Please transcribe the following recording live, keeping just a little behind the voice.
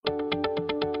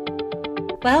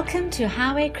Welcome to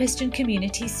Highway Christian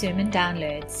Community Sermon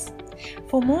Downloads.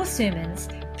 For more sermons,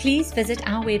 please visit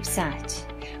our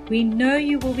website. We know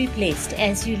you will be blessed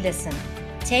as you listen.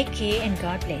 Take care and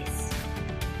God bless.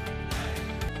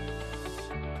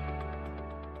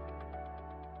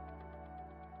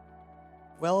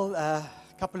 Well, a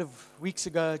couple of weeks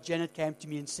ago, Janet came to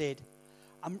me and said,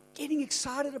 I'm getting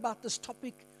excited about this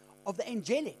topic of the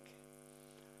angelic.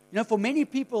 You know, for many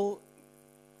people,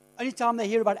 only time they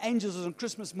hear about angels is on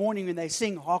Christmas morning when they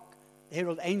sing, Hark, the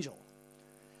Herald Angel.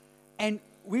 And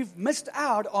we've missed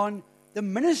out on the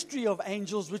ministry of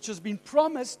angels, which has been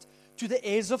promised to the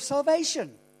heirs of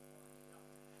salvation.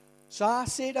 So I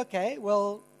said, okay,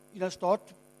 well, start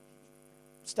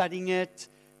studying it,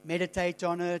 meditate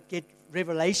on it, get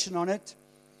revelation on it.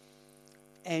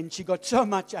 And she got so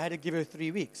much, I had to give her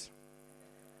 3 weeks.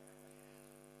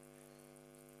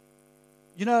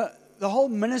 You know, the whole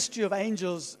ministry of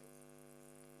angels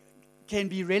can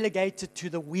be relegated to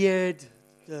the weird,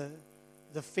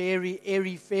 the fairy,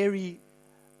 airy, fairy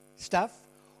stuff.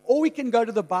 Or we can go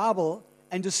to the Bible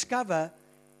and discover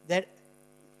that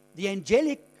the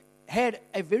angelic had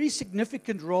a very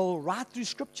significant role right through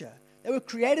Scripture. They were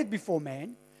created before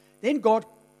man. Then God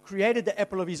created the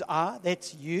apple of His eye.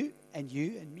 That's you and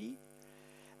me.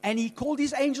 And He called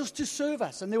His angels to serve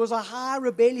us. And there was a high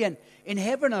rebellion in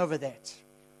heaven over that.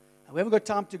 And we haven't got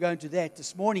time to go into that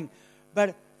this morning.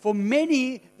 But for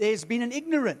many, there's been an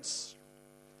ignorance.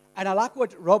 And I like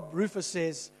what Rob Rufus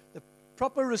says. The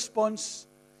proper response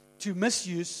to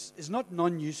misuse is not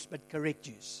non-use, but correct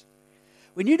use.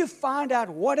 We need to find out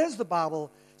what is the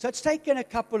Bible. So it's taken a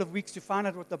couple of weeks to find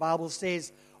out what the Bible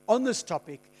says on this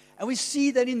topic. And we see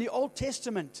that in the Old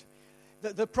Testament,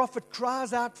 the prophet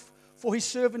cries out for his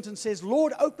servant and says,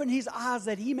 Lord, open his eyes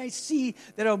that he may see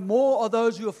there are more of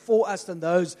those who are for us than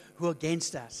those who are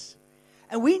against us.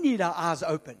 And we need our eyes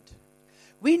opened.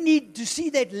 We need to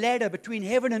see that ladder between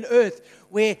heaven and earth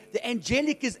where the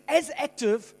angelic is as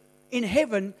active in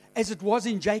heaven as it was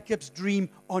in Jacob's dream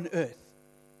on earth.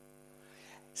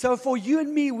 So for you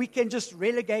and me, we can just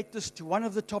relegate this to one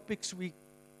of the topics we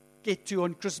get to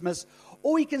on Christmas.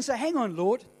 Or we can say, hang on,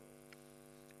 Lord.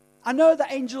 I know the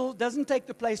angel doesn't take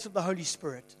the place of the Holy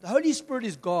Spirit. The Holy Spirit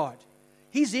is God.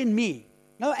 He's in me.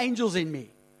 No angel's in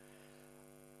me.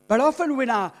 But often when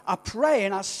I pray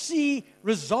and I see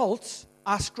results,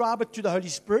 I ascribe it to the Holy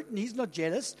Spirit, and He's not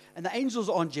jealous, and the angels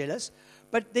aren't jealous.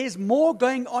 But there's more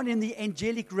going on in the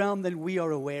angelic realm than we are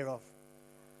aware of.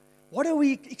 What are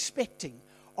we expecting?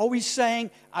 Are we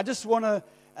saying, I just want to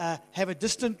have a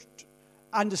distant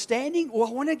understanding, or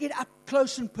I want to get up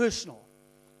close and personal?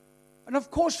 And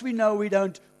of course we know we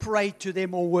don't pray to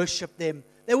them or worship them.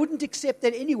 They wouldn't accept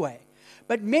that anyway.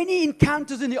 But many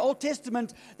encounters in the Old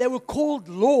Testament, they were called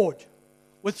Lord,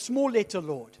 with small letter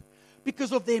Lord,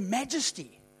 because of their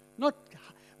majesty. Not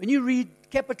when you read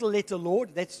capital letter Lord,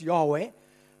 that's Yahweh,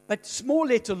 but small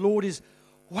letter Lord is,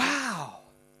 wow.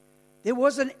 There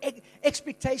was an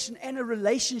expectation and a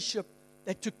relationship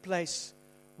that took place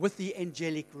with the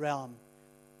angelic realm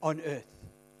on earth.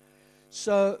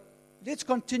 So let's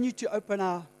continue to open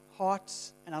our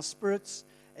hearts and our spirits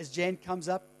as Jan comes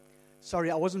up.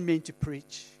 Sorry, I wasn't meant to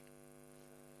preach.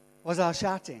 Was I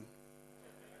shouting?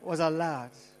 Was I loud?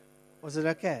 Was it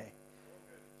okay?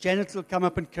 Janet will come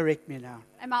up and correct me now.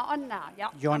 Am I on now? Yeah.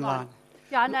 You're online.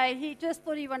 Yeah, no, he just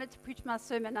thought he wanted to preach my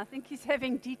sermon. I think he's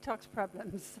having detox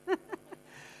problems.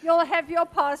 You'll have your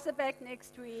pastor back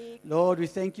next week. Lord, we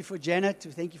thank you for Janet.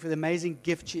 We thank you for the amazing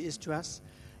gift she is to us.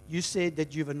 You said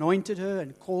that you've anointed her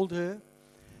and called her.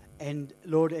 And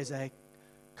Lord, as a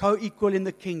co-equal in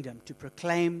the kingdom to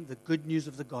proclaim the good news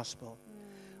of the gospel.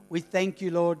 We thank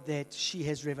you, Lord, that she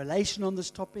has revelation on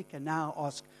this topic, and now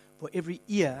ask for every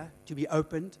ear to be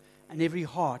opened and every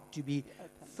heart to be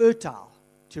fertile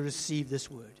to receive this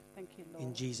word. Thank you, Lord.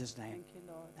 In Jesus' name. Thank you,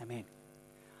 Lord. Amen.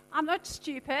 I'm not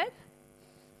stupid.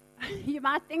 You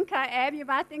might think I am. You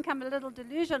might think I'm a little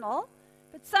delusional.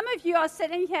 But some of you are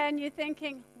sitting here and you're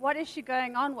thinking, what is she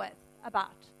going on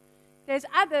about? There's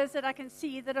others that I can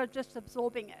see that are just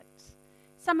absorbing it.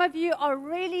 Some of you are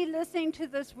really listening to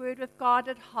this word with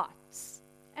guarded hearts.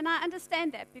 And I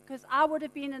understand that because I would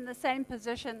have been in the same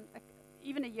position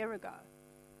even a year ago.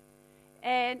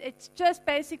 And it's just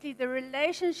basically the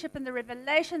relationship and the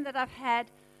revelation that I've had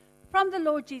from the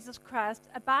Lord Jesus Christ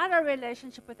about our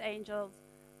relationship with angels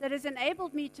that has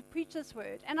enabled me to preach this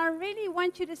word. And I really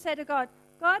want you to say to God,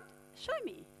 God, show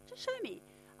me. Just show me.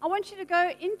 I want you to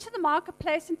go into the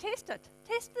marketplace and test it.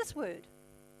 Test this word.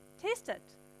 Test it.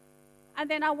 And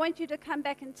then I want you to come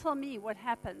back and tell me what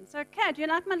happens. Okay, do you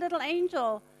like my little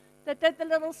angel that did the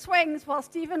little swings while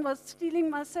Stephen was stealing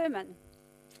my sermon?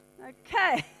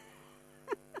 Okay.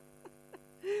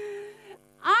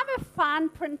 I'm a fine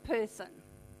print person.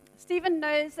 Stephen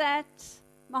knows that.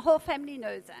 My whole family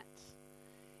knows that.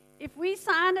 If we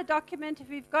sign a document, if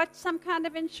we've got some kind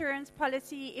of insurance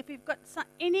policy, if we've got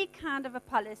any kind of a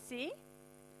policy,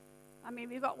 I mean,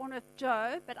 we've got one with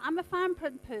Joe, but I'm a fine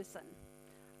print person.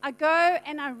 I go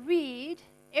and I read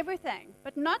everything,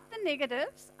 but not the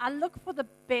negatives. I look for the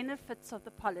benefits of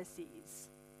the policies.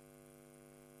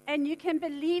 And you can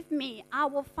believe me, I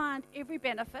will find every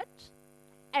benefit,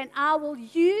 and I will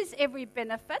use every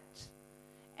benefit.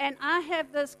 And I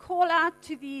have this call out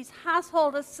to these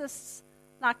household assists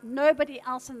like nobody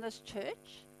else in this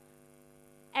church.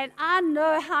 And I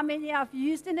know how many I've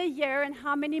used in a year and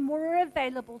how many more are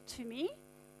available to me.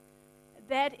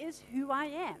 That is who I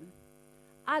am.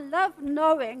 I love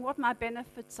knowing what my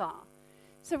benefits are.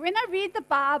 So when I read the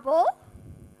Bible,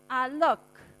 I look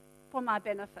for my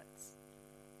benefits.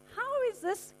 How is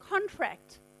this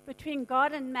contract between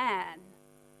God and man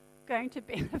going to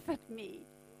benefit me?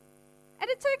 And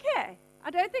it's okay.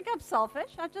 I don't think I'm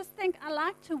selfish. I just think I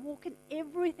like to walk in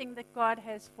everything that God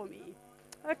has for me.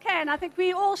 Okay, and I think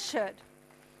we all should.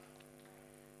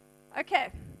 Okay,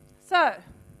 so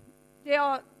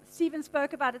Stephen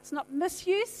spoke about it's not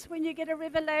misuse when you get a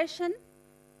revelation.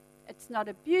 It's not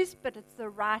abuse, but it's the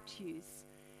right use.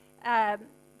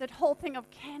 That whole thing of,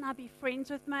 can I be friends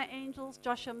with my angels?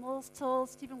 Joshua Mills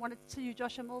tells, Stephen wanted to tell you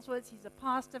Joshua Mills was, he's a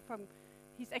pastor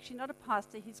he's actually not a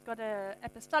pastor, he's got an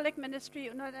apostolic ministry,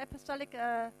 or not an apostolic,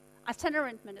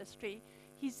 itinerant ministry.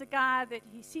 He's the guy that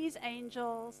he sees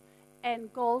angels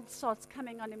and gold starts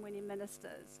coming on him when he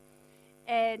ministers.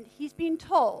 And he's been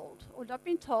told, or not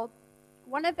been told,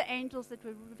 one of the angels that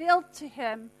were revealed to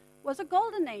him was a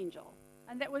golden angel.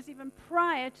 And that was even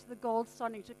prior to the gold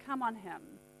starting to come on him.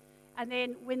 And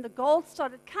then when the gold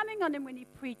started coming on him when he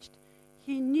preached,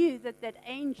 he knew that that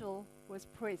angel was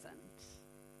present.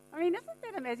 I mean, isn't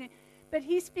that amazing? But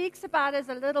he speaks about as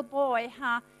a little boy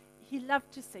how he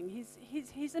loved to sing.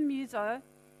 He's a muso.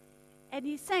 And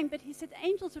he sang, but he said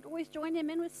angels would always join him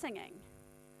in with singing.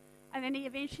 And then he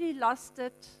eventually lost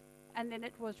it, and then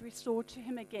it was restored to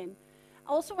him again.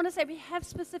 I also want to say we have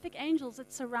specific angels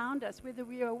that surround us, whether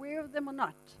we are aware of them or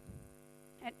not.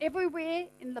 And everywhere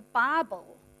in the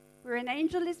Bible where an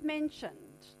angel is mentioned,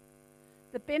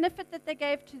 the benefit that they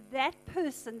gave to that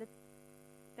person that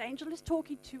the angel is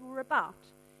talking to or about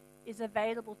is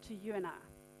available to you and I.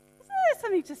 Isn't that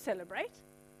something to celebrate?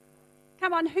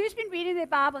 Come on, who's been reading their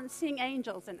Bible and seeing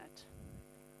angels in it?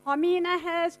 Hermina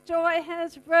has, Joy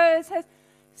has, Rose has,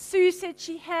 Sue said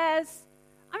she has.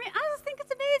 I mean, I just think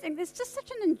it's amazing. There's just such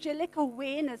an angelic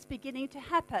awareness beginning to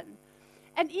happen.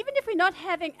 And even if we're not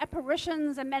having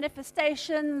apparitions and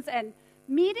manifestations and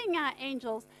meeting our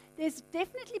angels, there's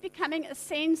definitely becoming a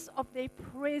sense of their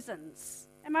presence.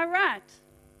 Am I right?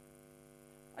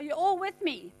 Are you all with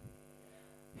me?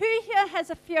 Who here has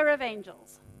a fear of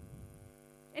angels?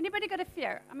 Anybody got a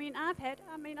fear? I mean, I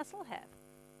still have.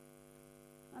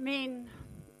 I mean,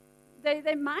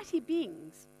 they're mighty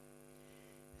beings.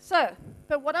 So,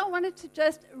 but what I wanted to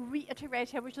just reiterate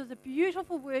here, which was a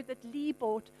beautiful word that Lee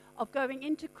brought of going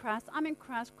into Christ. I'm in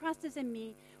Christ. Christ is in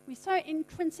me. We're so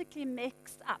intrinsically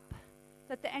mixed up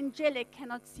that the angelic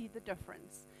cannot see the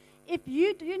difference. If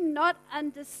you do not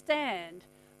understand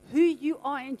who you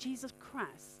are in Jesus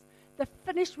Christ, the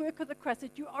finished work of the cross,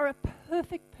 that you are a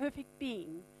perfect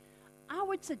being, I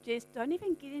would suggest don't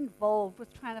even get involved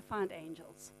with trying to find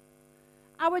angels.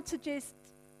 I would suggest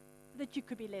that you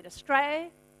could be led astray,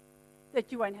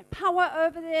 that you won't have power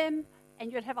over them,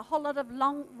 and you'd have a whole lot of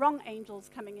wrong angels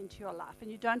coming into your life,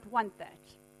 and you don't want that.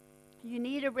 You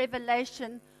need a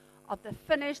revelation of the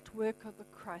finished work of the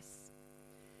cross.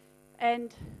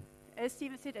 And as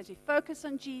Stephen said, as you focus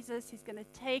on Jesus, he's going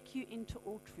to take you into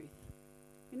all truth.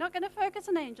 We're not going to focus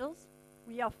on angels.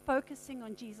 We are focusing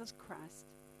on Jesus Christ.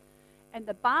 And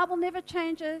the Bible never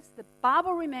changes. The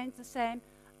Bible remains the same.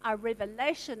 Our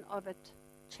revelation of it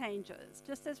changes.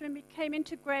 Just as when we came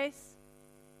into grace,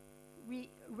 we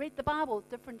read the Bible with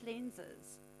different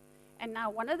lenses. And now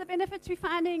one of the benefits we're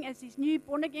finding as these new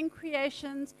born-again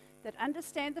creations that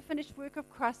understand the finished work of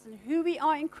Christ and who we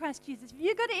are in Christ Jesus. If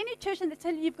you go to any church and they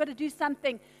tell you you've got to do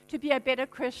something to be a better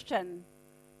Christian,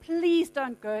 please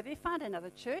don't go there. Find another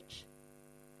church.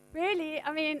 Really,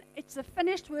 I mean, it's the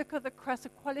finished work of the cross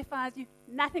that qualifies you,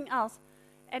 nothing else.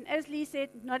 And as Lee said,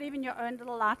 not even your own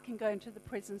little light can go into the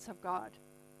presence of God.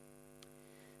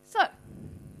 So,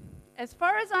 as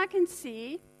far as I can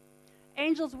see,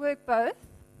 angels work both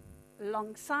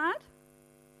alongside,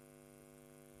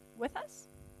 with us,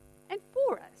 and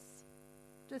for us.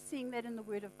 Just seeing that in the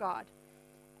Word of God.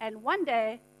 And one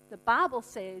day, the Bible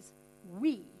says,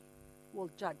 we will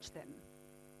judge them.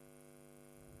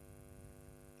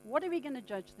 What are we going to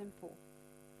judge them for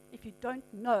if you don't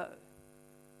know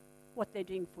what they're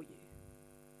doing for you?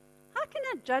 How can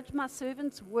I judge my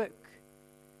servant's work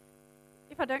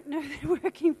if I don't know they're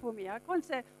working for me? I can't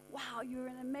say, wow, you're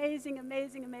an amazing,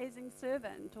 amazing, amazing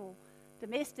servant or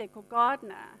domestic or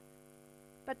gardener.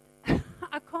 But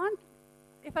I can't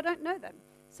if I don't know them.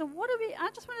 So I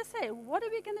just want to say, what are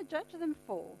we going to judge them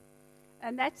for?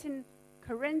 And that's in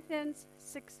Corinthians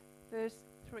 6, verse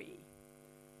 3.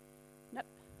 Nope.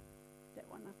 That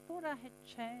one I thought I had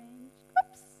changed.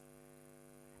 Whoops.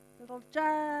 Little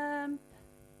jump.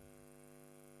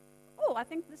 Oh, I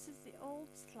think this is the old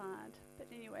slide. But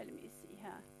anyway, let me see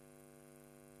here.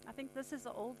 I think this is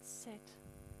the old set.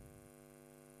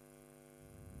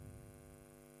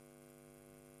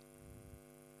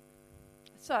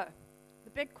 So, the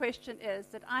big question is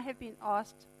that I have been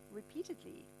asked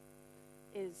repeatedly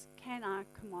is, can I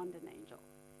command an angel?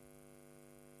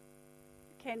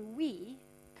 Can we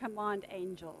command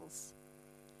angels?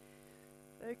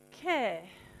 Okay.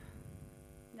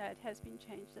 No, it has been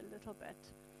changed a little bit.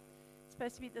 It's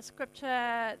supposed to be the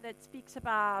scripture that speaks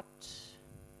about,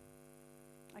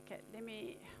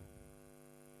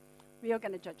 we are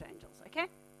going to judge angels, okay?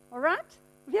 All right?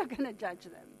 We are going to judge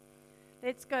them.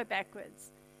 Let's go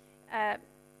backwards.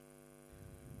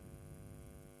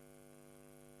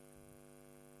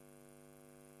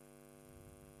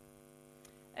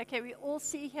 Okay, we all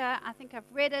see here. I think I've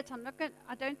read it.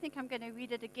 I don't think I'm going to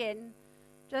read it again,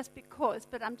 just because.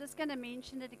 But I'm just going to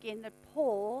mention it again. That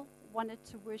Paul wanted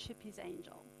to worship his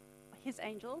angel,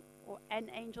 or an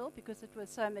angel, because it was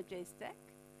so majestic.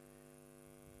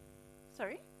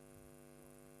 Sorry,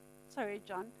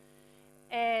 John.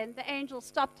 And the angel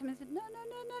stopped him and said, no,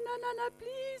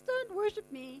 please don't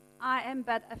worship me. I am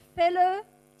but a fellow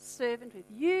servant with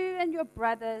you and your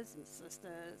brothers and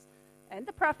sisters and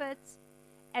the prophets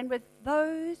and with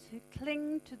those who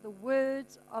cling to the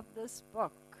words of this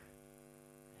book.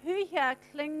 Who here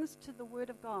clings to the word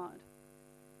of God?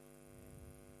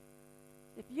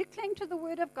 If you cling to the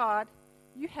word of God,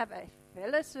 you have a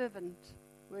fellow servant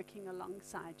working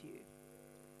alongside you.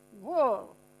 Whoa.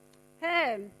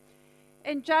 Hey.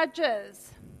 In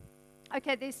Judges,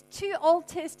 okay, there's 2 Old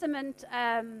Testament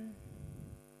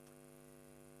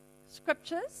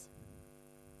scriptures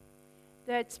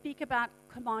that speak about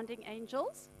commanding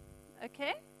angels,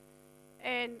 okay?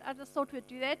 And I just thought we'd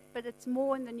do that, but it's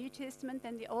more in the New Testament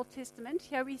than the Old Testament.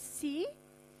 Here we see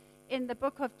in the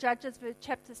book of Judges,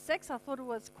 chapter 6, I thought it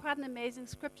was quite an amazing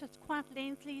scripture. It's quite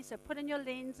lengthy, so put in your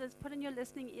lenses, put in your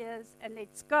listening ears, and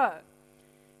let's go.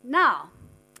 Now,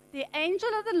 the angel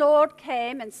of the Lord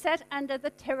came and sat under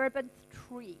the terebinth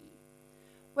tree,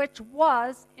 which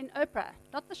was in Oprah,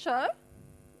 not the show,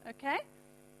 okay?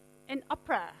 In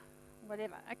Opera,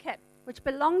 whatever, okay, which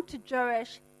belonged to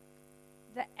Joash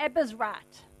the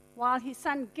Abiezrite, while his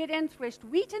son Gideon threshed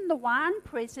wheat in the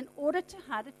winepress in order to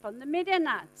hide it from the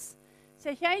Midianites.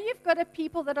 So here you've got a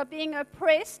people that are being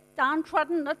oppressed,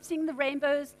 downtrodden, not seeing the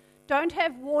rainbows, don't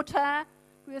have water.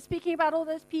 We were speaking about all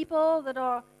those people that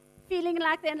are feeling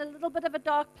like they're in a little bit of a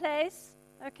dark place,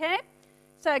 okay?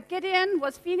 So Gideon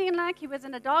was feeling like he was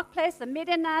in a dark place. The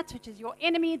Midianites, which is your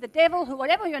enemy, the devil, who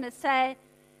whatever you want to say,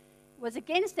 was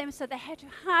against them, so they had to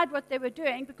hide what they were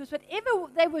doing, because whatever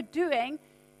they were doing,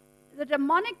 the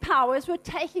demonic powers were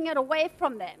taking it away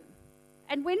from them.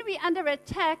 And when we're under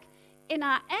attack in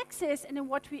our access and in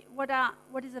what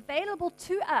is available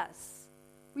to us,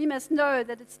 we must know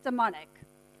that it's demonic.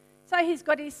 So he's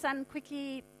got his son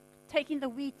quickly taking the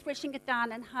wheat, threshing it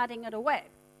down, and hiding it away.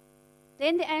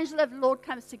 Then the angel of the Lord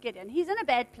comes to Gideon. He's in a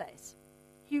bad place.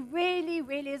 He really,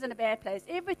 really is in a bad place.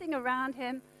 Everything around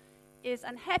him is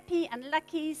unhappy,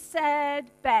 unlucky,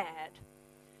 sad, bad.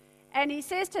 And he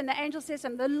says to him, the angel says to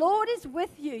him, the Lord is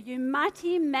with you, you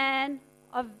mighty man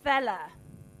of valor.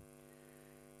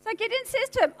 So Gideon says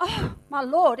to him, oh, my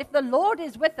Lord, if the Lord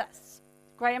is with us.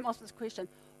 Graham asked this question.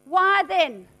 Why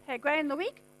then, hey, Graham the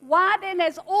week, why then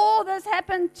has all this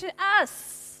happened to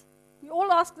us? We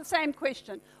all ask the same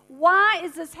question. Why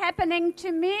is this happening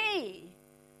to me?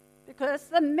 Because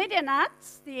the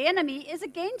Midianites, the enemy, is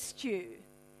against you.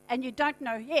 And you don't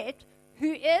know yet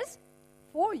who is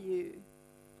for you.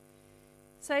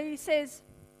 So he says,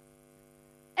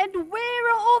 and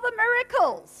where are all the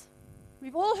miracles?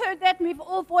 We've all heard that and we've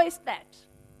all voiced that.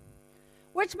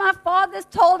 Which my fathers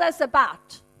told us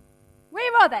about.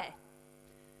 Where are they?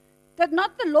 Did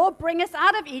not the Lord bring us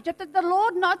out of Egypt? Did the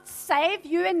Lord not save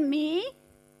you and me?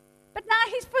 But now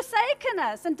he's forsaken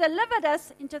us and delivered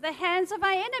us into the hands of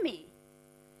our enemy.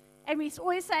 And we're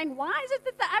always saying, why is it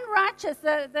that the unrighteous,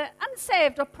 the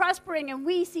unsaved are prospering and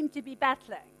we seem to be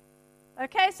battling?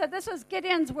 Okay, so this was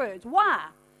Gideon's words. Why?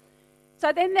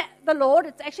 So then the Lord,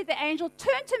 it's actually the angel,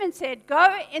 turned to him and said,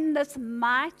 go in this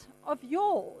might of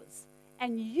yours,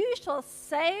 and you shall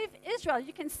save Israel.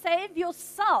 You can save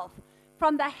yourself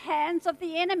from the hands of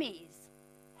the enemies.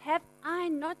 Have I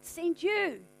not sent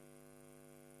you?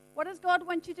 What does God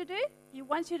want you to do? He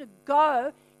wants you to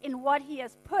go in what he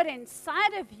has put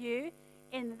inside of you,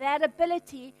 in that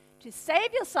ability to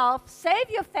save yourself, save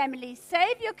your family,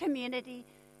 save your community,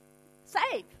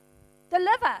 save,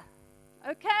 deliver.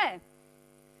 Okay.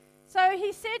 So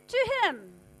he said to him,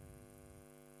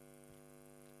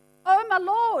 oh, my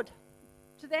Lord,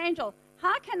 to the angel,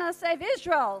 how can I save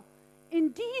Israel?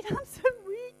 Indeed, I'm so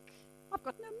weak. I've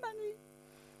got no money.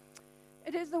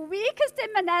 It is the weakest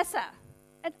in Manasseh,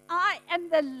 and I am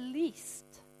the least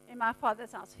in my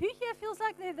father's house. Who here feels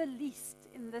like they're the least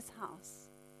in this house?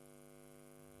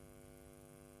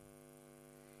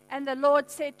 And the Lord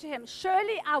said to him,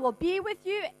 surely I will be with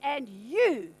you, and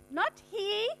you, not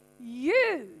he,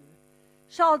 you,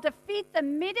 shall defeat the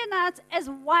Midianites as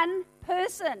one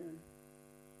person,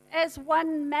 as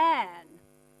one man.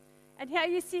 And here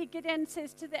you see Gideon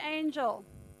says to the angel,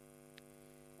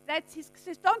 he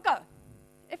says, don't go.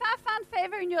 If I found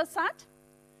favor in your sight,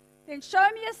 then show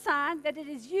me a sign that it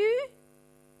is you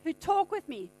who talk with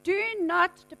me. Do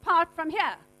not depart from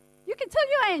here. You can tell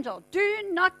your angel, do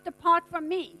not depart from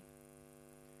me.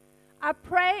 I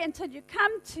pray until you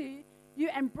come to you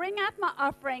and bring out my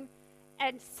offering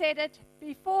and set it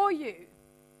before you.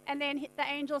 And then the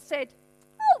angel said,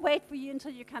 I'll wait for you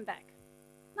until you come back.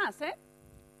 Nice, eh?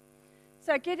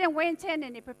 So Gideon went in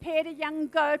and he prepared a young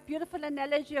goat, beautiful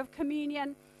analogy of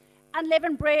communion,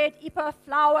 unleavened bread, ephah of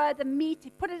flour, the meat.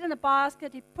 He put it in a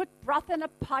basket. He put broth in a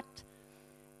pot.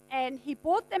 And he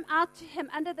brought them out to him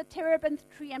under the terebinth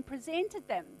tree and presented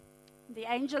them. The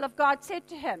angel of God said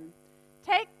to him,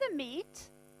 take the meat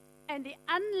and the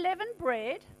unleavened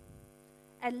bread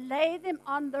and lay them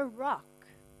on the rock.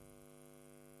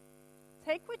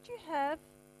 Take what you have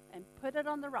and put it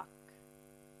on the rock.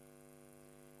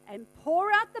 And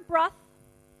pour out the broth.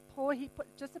 He put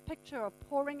just a picture of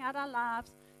pouring out our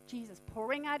lives. Jesus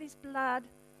pouring out his blood.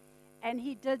 And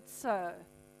he did so.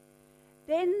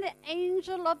 Then the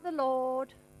angel of the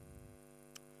Lord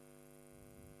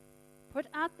put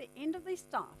out the end of the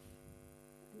staff.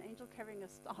 An angel carrying a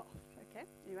staff, okay,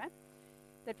 anyway,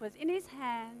 that was in his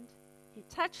hand. He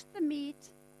touched the meat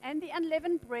and the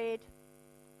unleavened bread,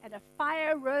 and a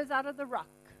fire rose out of the rock.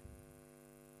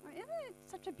 Well, isn't it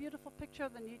such a beautiful picture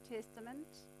of the New Testament?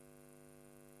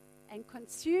 And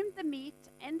consumed the meat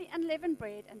and the unleavened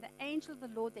bread, and the angel of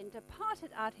the Lord then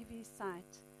departed out of his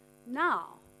sight.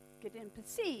 Now, Gideon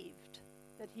perceived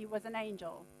that he was an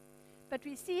angel. But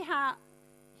we see how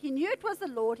he knew it was the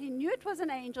Lord. He knew it was an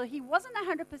angel. He wasn't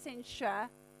 100% sure,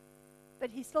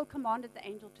 but he still commanded the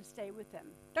angel to stay with him.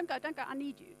 Don't go, I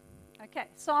need you. Okay,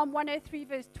 Psalm 103,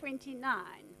 verse 29.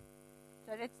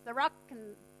 So that's the rock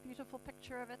and beautiful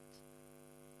picture of it.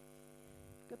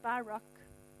 Goodbye, rock.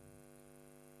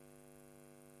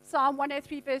 Psalm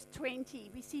 103, verse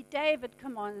 20. We see David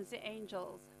commands the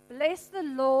angels. Bless the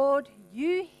Lord,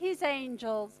 you his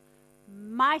angels,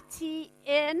 mighty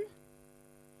in.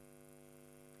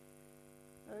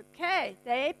 Okay,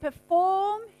 they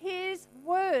perform his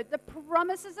word. The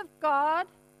promises of God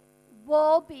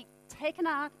will be taken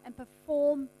out and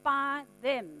performed by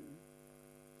them.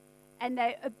 And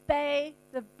they obey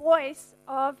the voice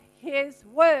of his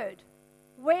word.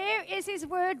 Where is his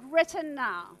word written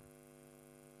now?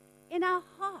 In our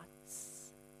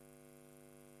hearts.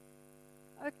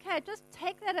 Okay, just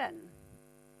take that in.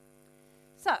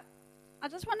 So, I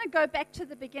just want to go back to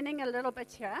the beginning a little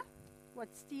bit here. What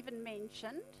Stephen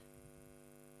mentioned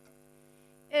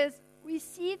is we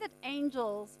see that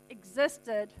angels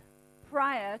existed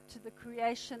prior to the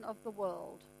creation of the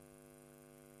world.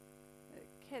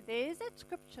 Okay, there's that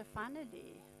scripture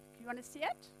finally. You want to see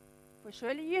it? For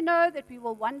surely you know that we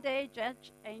will one day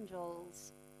judge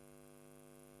angels.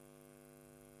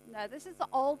 No, this is the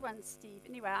old one, Steve.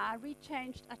 Anyway, I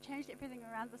changed everything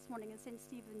around this morning and sent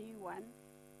Steve the new one.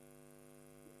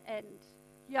 And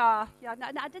no,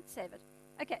 I did save it.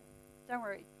 Okay, don't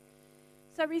worry.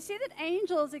 So we see that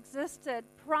angels existed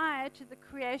prior to the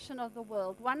creation of the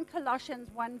world. 1 Colossians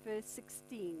 1 verse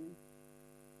 16.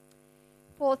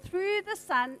 For through the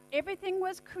Son, everything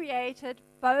was created,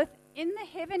 both in the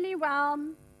heavenly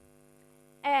realm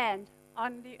and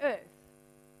on the earth.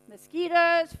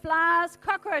 Mosquitoes, flies,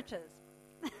 cockroaches.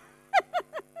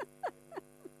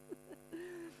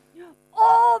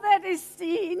 All that is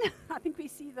seen, I think we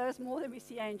see those more than we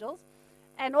see angels,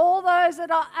 and all those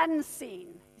that are unseen.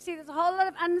 You see, there's a whole lot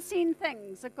of unseen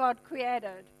things that God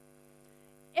created.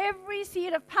 every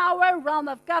seat of power, realm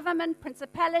of government,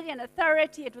 principality, and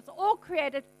authority. It was all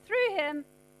created through him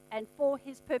and for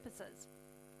his purposes.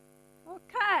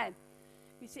 Okay.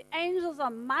 We see angels are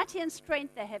mighty in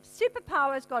strength. They have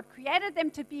superpowers. God created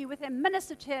them to be with him,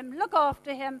 minister to him, look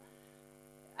after him,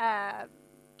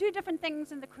 do different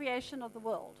things in the creation of the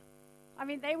world. I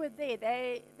mean, they were there.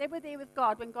 They were there with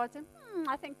God when God said,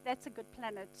 I think that's a good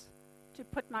planet to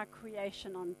put my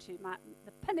creation onto,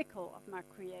 the pinnacle of my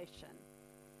creation.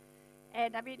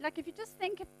 And I mean, like if you just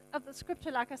think of the scripture,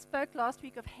 like I spoke last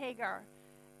week of Hagar,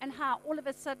 and how all of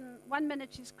a sudden, one minute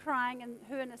she's crying and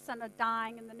her and her son are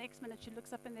dying, and the next minute she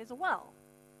looks up and there's a well.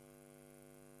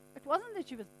 It wasn't that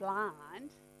she was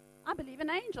blind. I believe an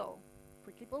angel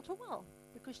quickly built a well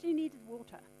because she needed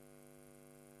water.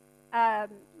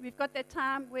 We've got that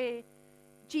time where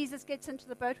Jesus gets into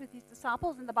the boat with his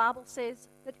disciples, and the Bible says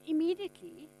that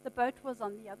immediately the boat was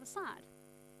on the other side.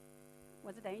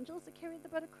 Was it angels that carried the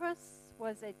boat across?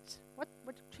 Was it what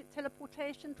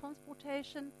teleportation,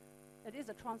 transportation? It is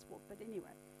a transport, but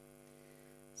anyway.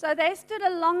 So they stood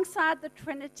alongside the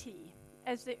Trinity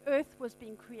as the earth was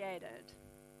being created.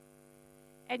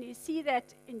 And you see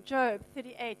that in Job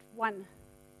 38:1.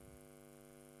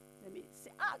 Let me see.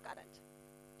 I got it.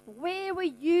 Where were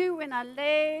you when I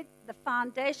laid the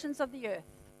foundations of the earth?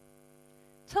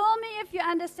 Tell me if you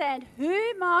understand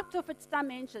who marked off its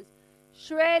dimensions.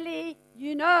 Surely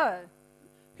you know.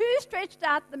 Who stretched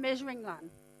out the measuring line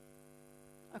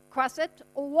across it,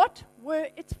 or what were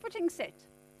its footing set?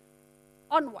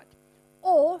 On what?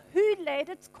 Or who laid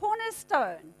its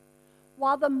cornerstone?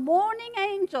 While the morning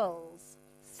angels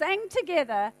sang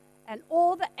together, and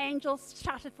all the angels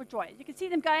shouted for joy. You can see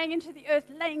them going into the earth,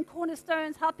 laying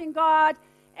cornerstones, helping God,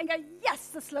 and go, yes,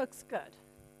 this looks good.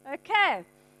 Okay.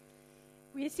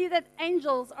 We see that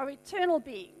angels are eternal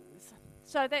beings.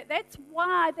 So that's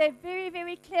why they're very,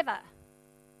 very clever.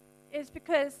 Is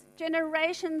because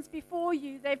generations before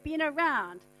you, they've been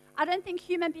around. I don't think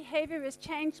human behavior has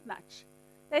changed much.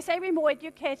 They say we're more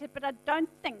educated, but I don't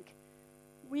think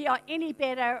we are any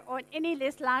better or any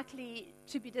less likely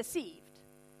to be deceived.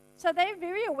 So they're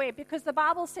very aware because the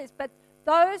Bible says, but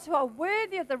those who are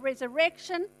worthy of the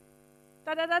resurrection,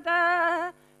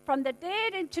 from the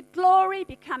dead into glory,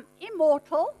 become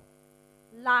immortal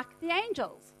like the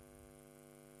angels.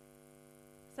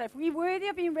 So if we're worthy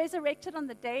of being resurrected on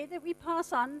the day that we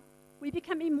pass on, we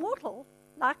become immortal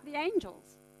like the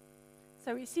angels.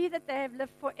 So we see that they have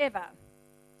lived forever.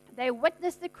 They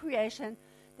witnessed the creation.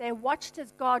 They watched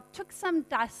as God took some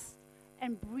dust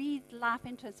and breathed life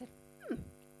into it and said,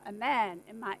 a man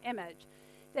in my image.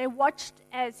 They watched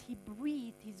as he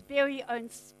breathed his very own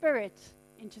spirit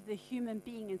into the human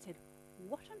being and said,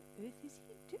 what on earth is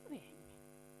he doing?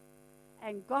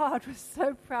 And God was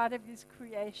so proud of his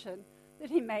creation that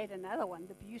he made another one,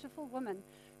 the beautiful woman,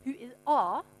 who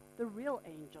are the real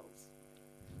angels.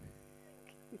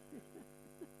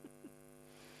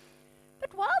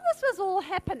 But while this was all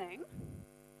happening,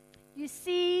 you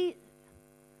see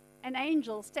an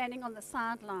angel standing on the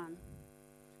sideline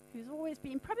who's always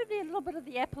been probably a little bit of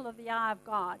the apple of the eye of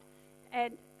God.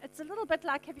 And it's a little bit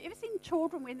like, have you ever seen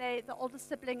children when the older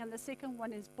sibling and the second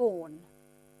one is born?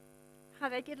 How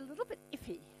they get a little bit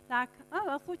iffy. Like, oh,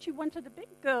 I thought you wanted a big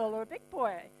girl or a big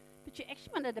boy, but you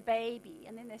actually wanted a baby.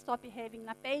 And then they start behaving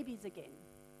like babies again.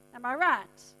 Am I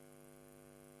right?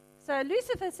 So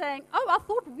Lucifer's saying, oh, I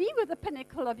thought we were the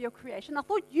pinnacle of your creation. I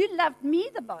thought you loved me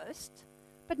the most.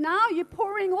 But now you're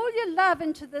pouring all your love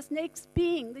into this next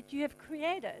being that you have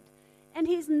created. And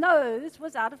his nose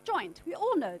was out of joint. We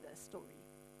all know this story.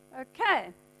 Okay.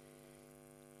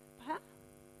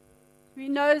 We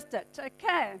nosed it.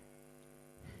 Okay.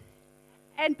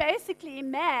 And basically,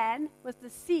 man was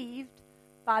deceived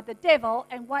by the devil.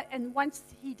 And once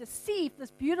he deceived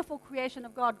this beautiful creation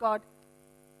of God, God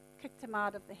kicked him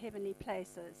out of the heavenly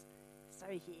places. So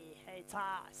he hates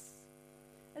us.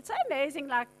 It's so amazing,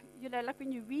 like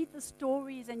when you read the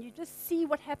stories and you just see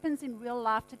what happens in real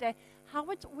life today, how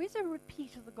it's always a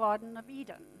repeat of the Garden of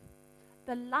Eden.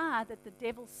 The lie that the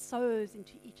devil sows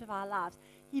into each of our lives.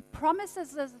 He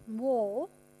promises us more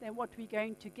than what we're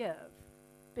going to give,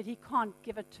 but he can't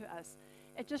give it to us.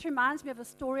 It just reminds me of a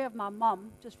story of my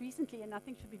mom just recently, and I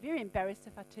think she'll be very embarrassed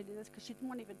if I tell you this because she didn't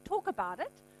want to even talk about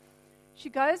it. She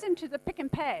goes into the Pick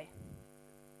and Pay,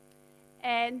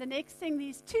 and the next thing,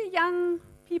 these two young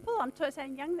people, I'm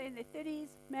saying young, they're in their 30s,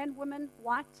 man, woman,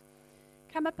 white,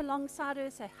 come up alongside her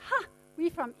and say, ha,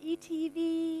 we're from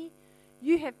ETV.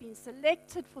 You have been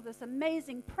selected for this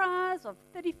amazing prize of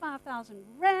 35,000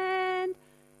 rand.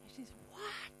 And she says,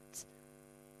 what?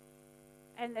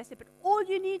 And they said, but all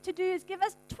you need to do is give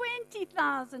us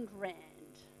 20,000 rand.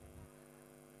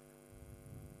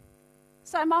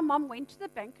 So my mom went to the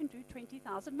bank and drew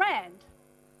 20,000 rand.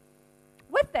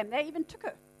 With them, they even took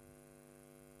her.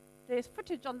 There's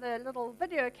footage on the little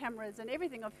video cameras and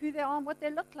everything of who they are and what they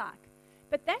look like.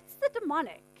 But that's the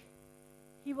demonic.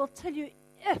 He will tell you,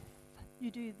 if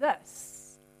you do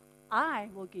this, I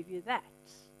will give you that.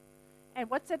 And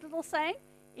what's that little saying?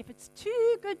 If it's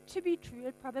too good to be true,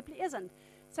 it probably isn't.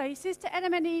 So he says to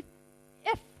Adam and Eve,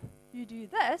 if you do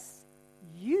this,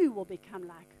 you will become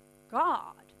like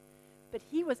God. But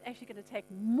he was actually going to take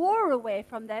more away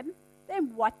from them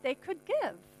than what they could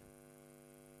give.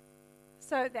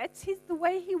 So that's the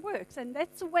way he works, and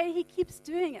that's the way he keeps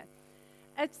doing it.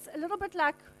 It's a little bit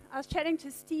like I was chatting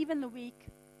to Steve in the week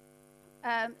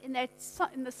in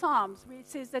the Psalms, where it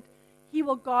says that he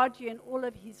will guard you in all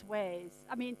of his ways.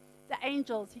 I mean, the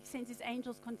angels, he sends his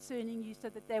angels concerning you so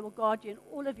that they will guard you in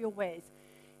all of your ways.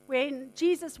 When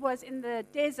Jesus was in the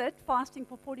desert fasting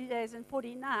for 40 days and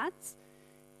 40 nights,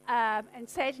 and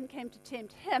Satan came to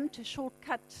tempt him to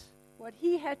shortcut what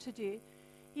he had to do,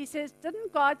 he says,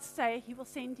 didn't God say he will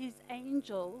send his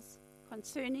angels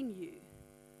concerning you?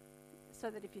 So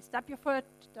that if you stub your foot,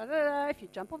 if you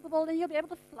jump off the building, you'll be able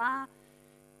to fly.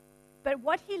 But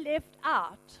what he left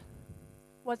out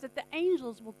was that the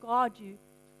angels will guard you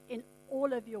in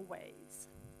all of your ways.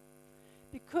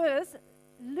 Because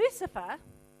Lucifer,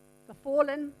 the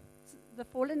fallen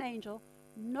angel,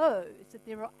 knows that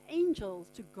there are angels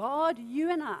to guard you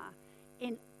and I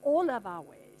in all of our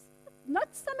ways. Not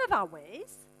some of our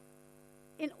ways,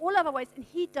 in all of our ways. And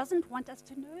he doesn't want us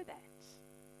to know that.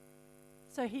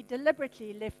 So he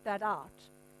deliberately left that out.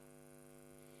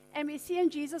 And we see in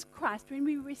Jesus Christ, when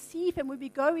we receive him, when we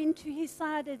go into his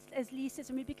side, as Lee says,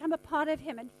 and we become a part of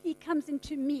him, and he comes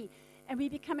into me, and we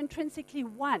become intrinsically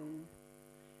one.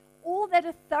 All that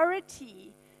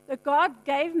authority that God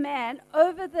gave man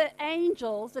over the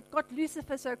angels that got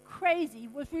Lucifer so crazy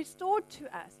was restored to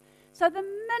us. So the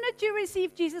minute you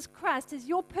receive Jesus Christ as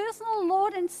your personal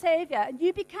Lord and Savior, and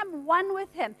you become one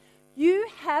with him, you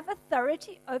have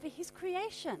authority over his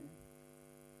creation.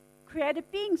 Created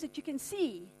beings that you can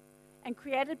see and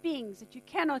created beings that you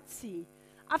cannot see.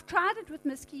 I've tried it with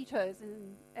mosquitoes,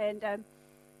 and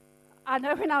I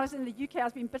know when I was in the UK, I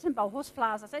was being bitten by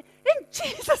horseflies. I say, in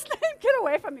Jesus' name, get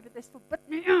away from me, but they still bit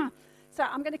me. So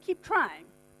I'm going to keep trying.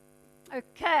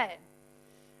 Okay.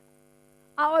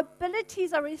 Our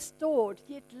abilities are restored,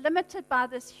 yet limited by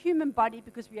this human body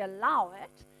because we allow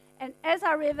it. And as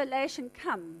our revelation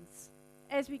comes,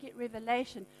 as we get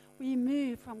revelation, we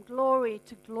move from glory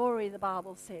to glory, the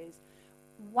Bible says.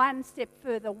 One step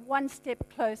further, one step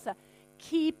closer.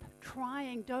 Keep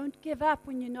trying. Don't give up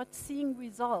when you're not seeing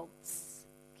results.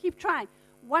 Keep trying.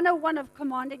 101 of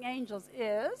commanding angels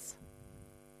is,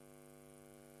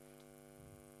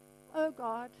 oh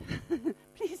God,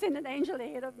 please send an angel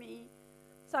ahead of me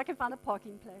so I can find a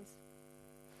parking place.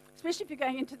 Especially if you're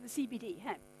going into the CBD.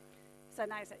 Hey? So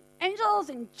now I say, angels,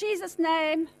 in Jesus'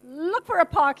 name, look for a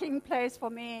parking place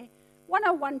for me.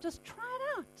 101, just try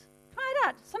it out. Try it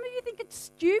out. Some of you think it's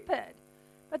stupid.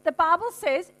 But the Bible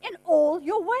says, in all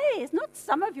your ways, not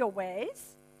some of your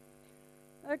ways.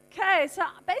 Okay, so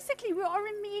basically we are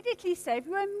immediately saved.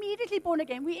 We are immediately born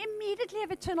again. We immediately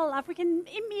have eternal life. We can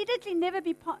immediately never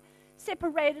be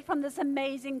separated from this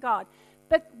amazing God.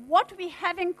 But what we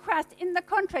have in Christ, in the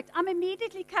contract, I'm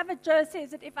immediately covered. Joe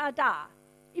says that if I die,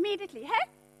 immediately, hey?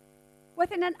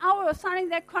 Within an hour of signing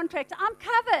that contract, I'm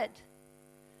covered.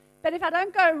 But if I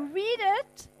don't go read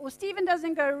it, or Stephen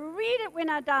doesn't go read it when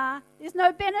I die, there's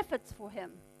no benefits for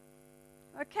him.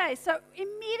 Okay, so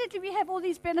immediately we have all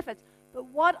these benefits. But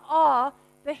what are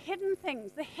the hidden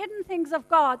things of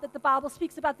God that the Bible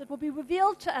speaks about that will be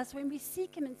revealed to us when we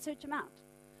seek him and search him out?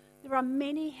 There are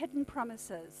many hidden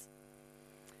promises.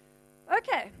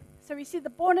 Okay, so we see the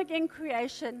born-again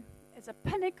creation as a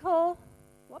pinnacle,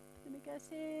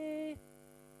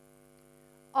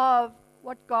 of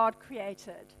what God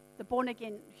created, the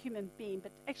born-again human being.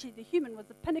 But actually the human was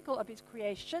the pinnacle of his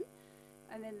creation,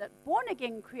 and then the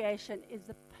born-again creation is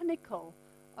the pinnacle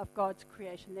of God's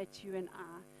creation. That's you and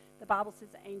I. The Bible says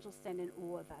the angels stand in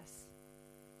awe of us.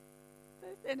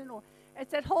 They stand in awe.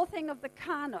 It's that whole thing of the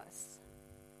Kainos,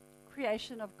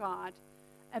 creation of God,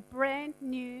 a brand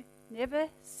new, never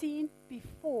seen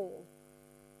before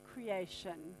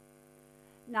creation.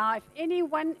 Now, if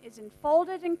anyone is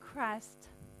enfolded in Christ,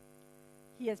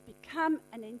 he has become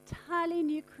an entirely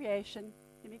new creation.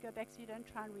 Let me go back so you don't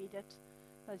try and read it,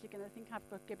 because you're going to think I've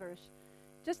got gibberish.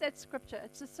 Just that scripture,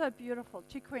 it's just so beautiful.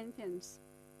 2 Corinthians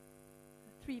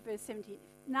 3, verse 17.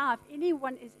 Now, if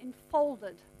anyone is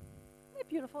enfolded, they're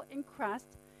beautiful, in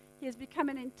Christ, he has become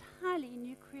an entirely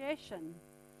new creation.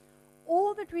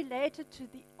 All that related to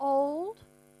the old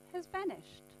has vanished.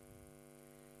 finished.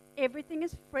 Everything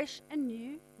is fresh and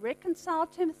new,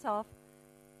 reconciled to himself,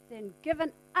 then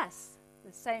given us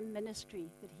the same ministry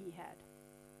that he had.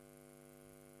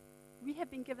 We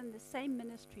have been given the same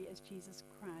ministry as Jesus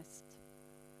Christ.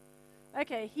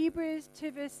 Okay, Hebrews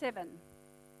 2 verse 7.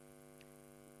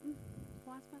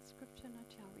 Why is my scripture not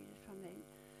here? I'll read it from there.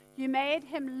 You made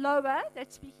him lower,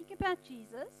 that's speaking about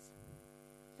Jesus,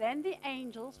 than the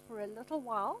angels for a little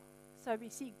while. So we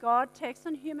see God takes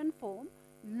on human form,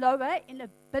 lower in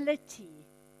ability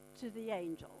to the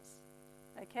angels.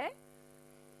 Okay?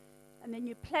 And then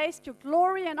you placed your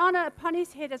glory and honor upon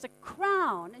his head as a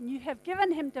crown, and you have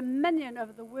given him dominion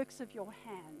over the works of your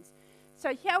hands.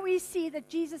 So here we see that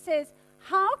Jesus says,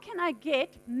 how can I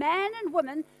get man and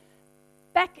woman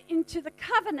back into the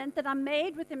covenant that I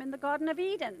made with them in the Garden of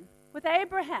Eden, with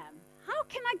Abraham? How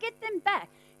can I get them back?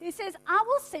 He says, I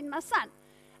will send my son.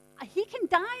 He can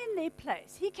die in their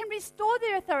place. He can restore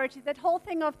their authority, that whole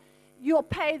thing of you'll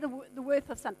pay the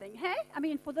worth of something. Hey? I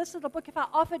mean, for this little book, if I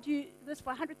offered you this for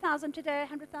 100,000 today,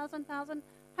 100,000,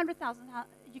 100,000,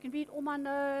 you can read all my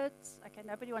notes. Okay,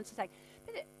 nobody wants to take.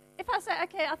 But if I say,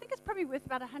 okay, I think it's probably worth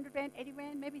about 100 rand, 80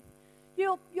 rand, maybe,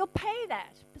 you'll pay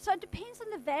that. So it depends on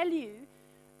the value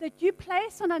that you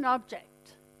place on an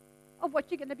object of what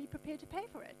you're going to be prepared to pay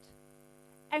for it.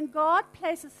 And God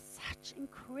places such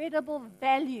incredible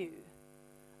value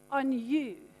on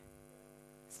you,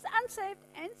 unsaved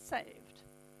and saved,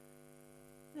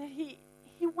 that He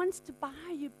wants to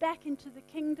buy you back into the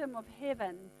kingdom of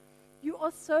heaven. You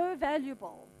are so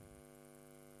valuable.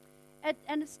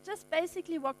 And it's just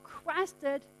basically what Christ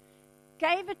did,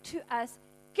 gave it to us,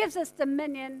 gives us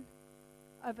dominion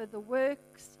over the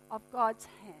works of God's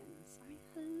hands. I mean,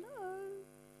 hello.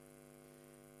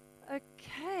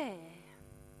 Okay.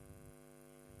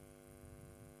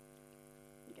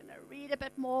 I'm going to read a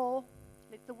bit more.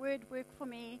 Let the word work for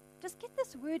me. Just get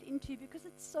this word into you because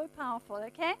it's so powerful,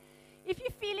 okay? If you're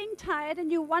feeling tired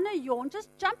and you want to yawn, just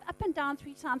jump up and down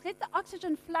 3 times. Let the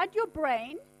oxygen flood your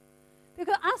brain,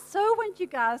 because I so want you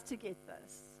guys to get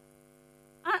this.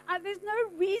 There's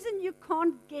no reason you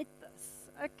can't get this,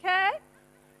 okay?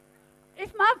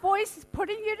 If my voice is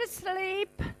putting you to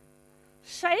sleep,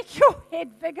 shake your head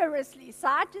vigorously,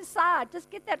 side to side. Just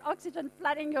get that oxygen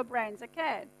flooding your brains,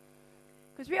 okay?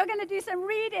 Because we are going to do some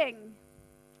reading.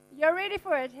 You're ready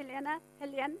for it, Helena?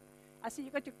 I see you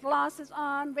got your glasses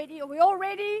on, ready. Are we all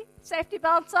ready? Safety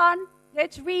belts on?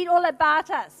 Let's read all about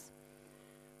us.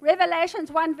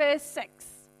 Revelations 1 verse 6.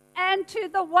 And to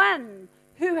the one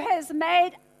who has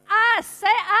made us, say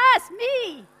us,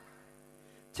 me,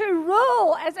 to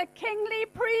rule as a kingly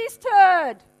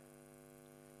priesthood,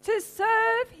 to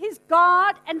serve his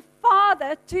God and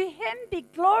Father, to him be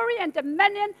glory and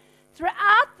dominion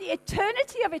throughout the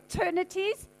eternity of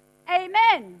eternities.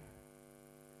 Amen.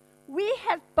 We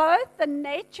have both the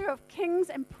nature of kings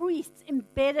and priests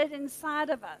embedded inside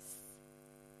of us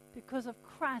because of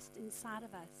Christ inside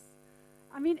of us.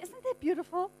 I mean, isn't that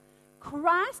beautiful?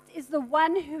 Christ is the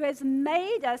one who has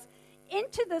made us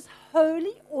into this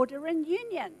holy order and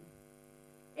union.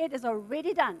 It is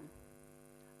already done.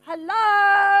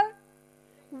 Hello?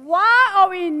 Why are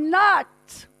we not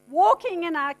walking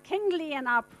in our kingly and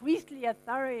our priestly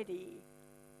authority?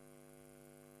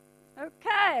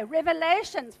 Okay,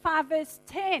 Revelations 5 verse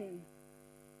 10.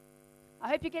 I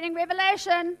hope you're getting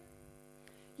Revelation.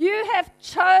 You have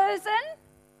chosen,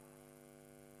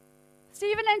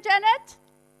 Stephen and Janet,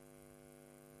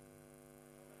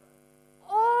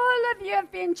 all of you have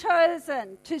been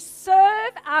chosen to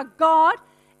serve our God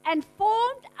and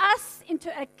formed us into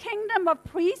a kingdom of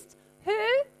priests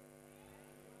who?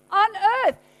 On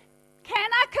earth. Can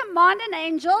I command an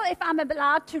angel if I'm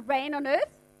allowed to reign on earth?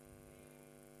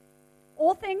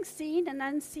 All things seen and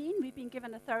unseen, we've been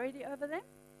given authority over them.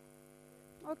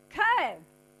 Okay.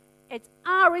 It's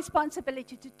our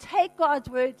responsibility to take God's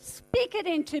word, speak it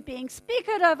into being, speak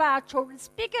it over our children,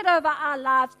 speak it over our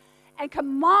lives, and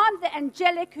command the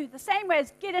angelic, who the same way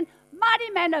as Gideon, mighty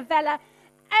man of valor.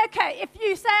 Okay, if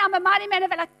you say I'm a mighty man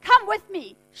of valor, come with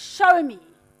me, show me,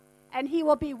 and he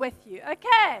will be with you.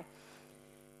 Okay.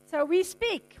 So we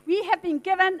speak. We have been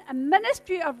given a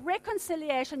ministry of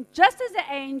reconciliation, just as the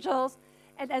angels,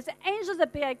 and as the angels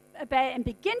obey and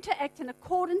begin to act in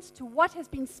accordance to what has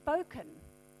been spoken.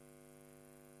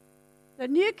 The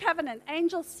new covenant,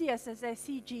 angels see us as they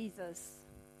see Jesus.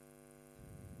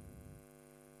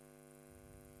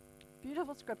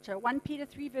 Beautiful scripture, 1 Peter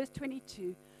 3 verse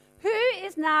 22. Who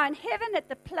is now in heaven at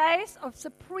the place of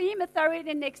supreme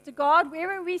authority next to God? Where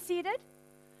are we seated?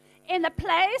 In a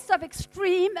place of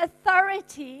extreme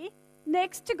authority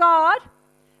next to God,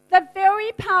 The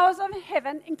very powers of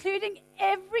heaven, including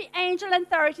every angel and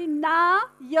authority, now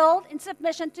yield in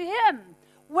submission to him.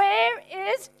 Where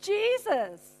is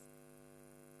Jesus?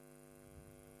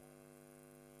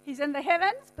 He's in the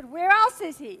heavens, but where else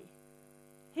is he?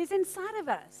 He's inside of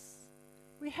us.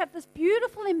 We have this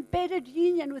beautiful embedded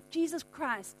union with Jesus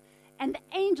Christ, and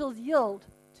the angels yield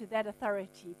to that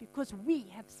authority because we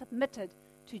have submitted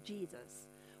to Jesus.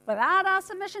 Without our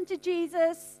submission to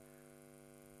Jesus,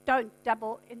 don't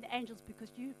dabble in the angels because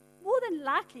you more than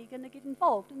likely going to get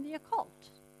involved in the occult.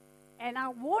 And I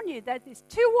warn you that there's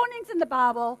 2 warnings in the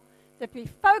Bible that we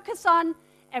focus on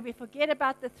and we forget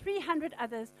about the 300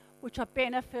 others which are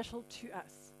beneficial to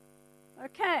us.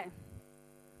 Okay.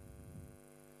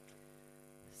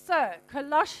 So,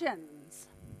 Colossians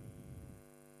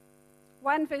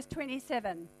 1 verse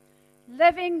 27.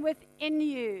 Living within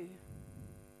you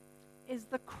is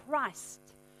the Christ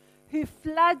who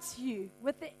floods you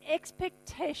with the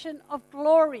expectation of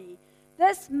glory.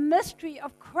 This mystery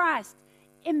of Christ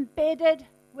embedded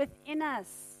within us.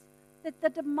 That the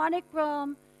demonic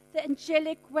realm, the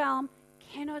angelic realm,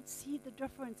 cannot see the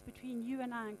difference between you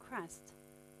and I and Christ.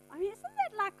 I mean, isn't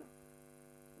that like,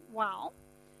 wow?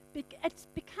 It's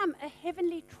become a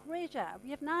heavenly treasure.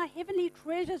 We have now heavenly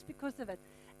treasures because of it.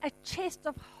 A chest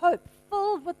of hope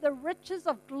filled with the riches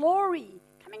of glory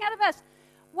coming out of us.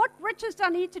 What riches do I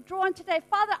need to draw on today?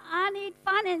 Father, I need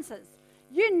finances.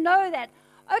 You know that.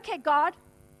 Okay, God,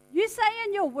 you say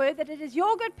in your word that it is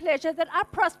your good pleasure that I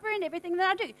prosper in everything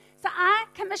that I do. So I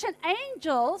commission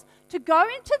angels to go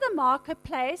into the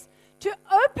marketplace to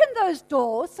open those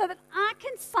doors so that I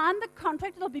can sign the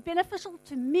contract that will be beneficial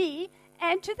to me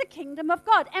and to the kingdom of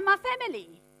God and my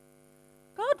family.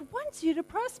 God wants you to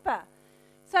prosper.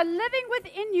 So living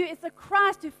within you is the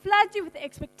Christ who floods you with the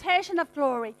expectation of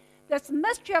glory. This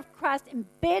mystery of Christ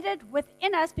embedded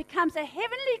within us becomes a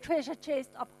heavenly treasure chest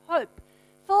of hope,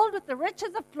 filled with the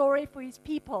riches of glory for his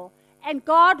people. And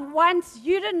God wants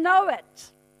you to know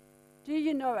it. Do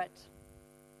you know it?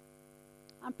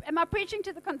 Am I preaching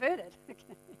to the converted?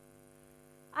 Okay.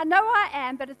 I know I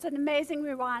am, but it's an amazing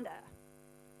reminder.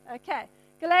 Okay.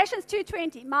 Galatians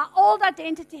 2:20. My old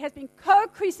identity has been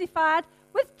co-crucified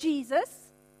with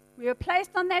Jesus. We were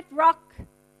placed on that rock.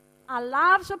 Our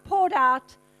lives were poured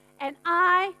out. And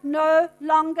I no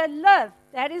longer live.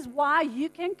 That is why you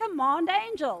can command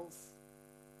angels.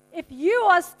 If you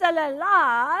are still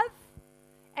alive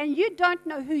and you don't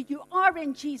know who you are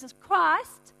in Jesus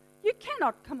Christ, you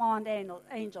cannot command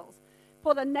angels.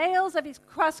 For the nails of his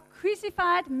cross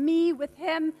crucified me with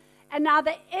him, and now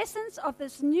the essence of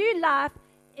this new life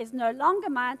is no longer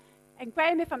mine. And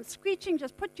Graham, if I'm screeching,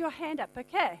 just put your hand up,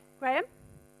 okay? Graham,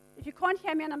 if you can't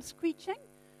hear me and I'm screeching,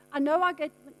 I know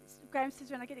Graham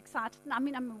says when I get excited, and I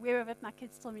mean I'm aware of it, my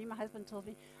kids tell me, my husband tells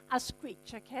me, I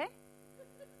screech, okay?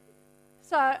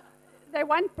 So they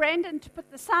want Brandon to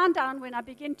put the sound down when I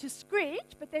begin to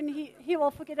screech, but then he will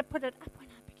forget to put it up when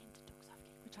I begin to talk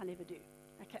softly, which I never do,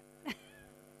 okay?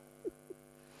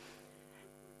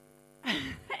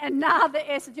 And now the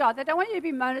essence, they don't want you to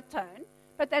be monotone,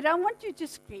 but they don't want you to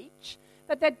screech,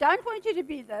 but they don't want you to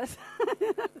be this.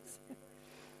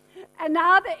 And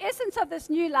now the essence of this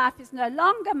new life is no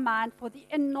longer mine, for the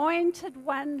anointed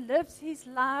one lives his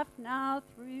life now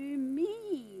through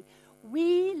me.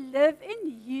 We live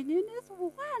in union as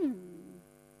one.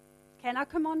 Can I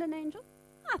command an angel?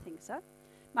 I think so.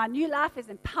 My new life is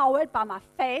empowered by my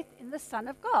faith in the Son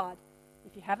of God.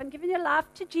 If you haven't given your life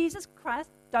to Jesus Christ,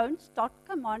 don't start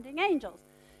commanding angels.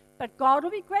 But God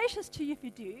will be gracious to you if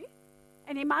you do,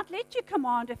 and he might let you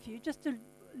command a few just to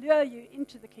lure you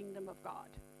into the kingdom of God.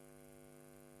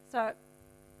 So,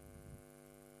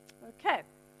 okay.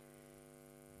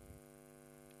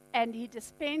 And he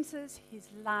dispenses his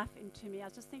life into me. I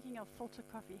was just thinking of filter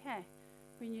coffee, hey?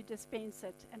 When you dispense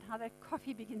it and how that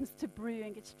coffee begins to brew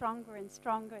and get stronger and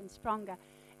stronger and stronger.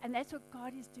 And that's what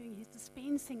God is doing. He's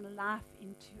dispensing life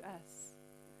into us.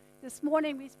 This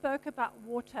morning we spoke about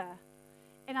water.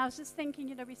 And I was just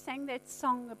thinking, we sang that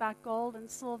song about gold and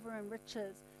silver and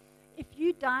riches. If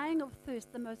you're dying of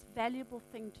thirst, the most valuable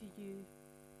thing to you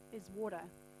is water.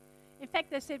 In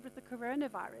fact, they said with the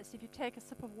coronavirus, if you take a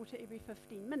sip of water every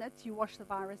 15 minutes, you wash the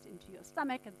virus into your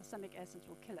stomach and the stomach acids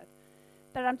will kill it.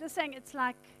 But I'm just saying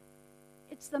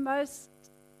it's the most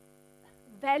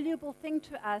valuable thing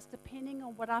to us depending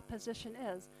on what our position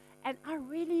is. And I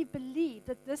really believe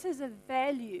that this is a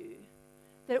value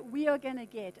that we are going to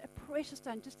get, a precious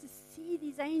stone, just to see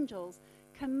these angels,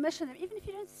 commission them. Even if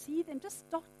you don't see them, just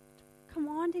start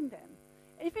commanding them.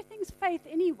 Everything's faith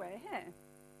anyway, hey?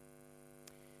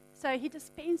 So he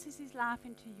dispenses his life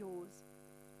into yours.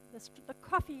 The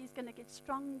coffee is going to get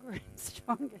stronger and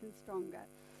stronger and stronger.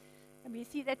 And we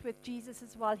see that with Jesus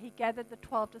as well. He gathered the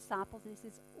 12 disciples and he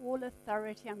says, all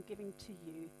authority I'm giving to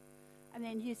you. And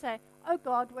then you say, oh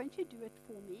God, won't you do it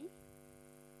for me?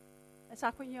 It's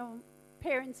like when your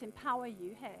parents empower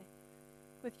you, hey,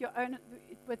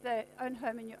 with their own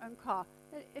home and your own car.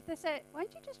 If they say,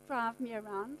 won't you just drive me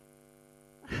around?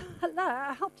 Hello,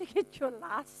 I helped you get your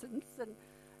license and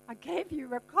I gave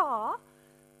you a car,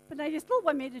 but now you still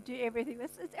want me to do everything.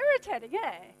 It's irritating,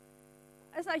 eh?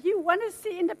 It's like you want to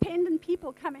see independent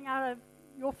people coming out of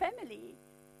your family.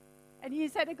 And you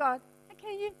say to God,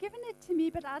 okay, you've given it to me,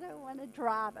 but I don't want to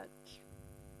drive it.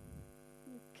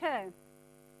 Okay.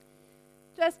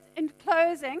 Just in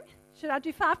closing, should I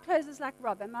do 5 closes like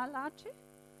Rob? Am I allowed to?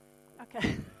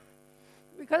 Okay.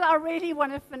 Because I really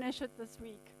want to finish it this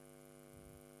week.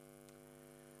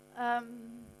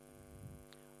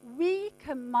 We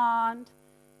command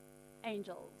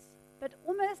angels, but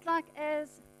almost like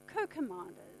as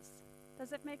co-commanders. Does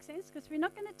that make sense? Because we're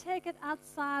not going to take it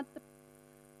outside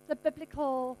the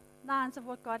biblical lines of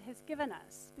what God has given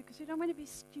us, because we don't want to be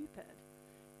stupid.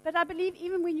 But I believe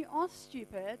even when you are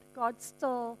stupid, God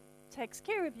still takes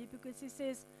care of you, because he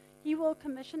says he will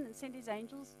commission and send his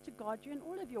angels to guard you in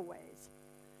all of your ways.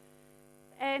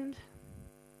 And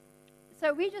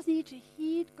so we just need to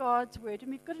heed God's word, and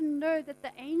we've got to know that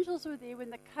the angels were there when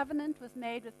the covenant was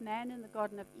made with man in the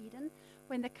Garden of Eden,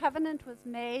 when the covenant was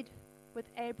made with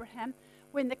Abraham,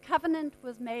 when the covenant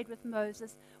was made with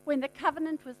Moses, when the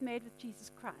covenant was made with Jesus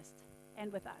Christ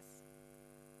and with us.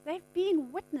 They've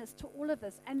been witness to all of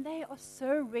this, and they are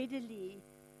so readily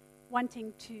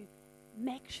wanting to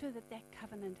make sure that that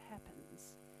covenant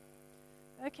happens.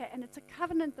 Okay, and it's a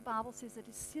covenant, the Bible says, that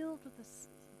is sealed with the seal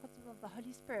of the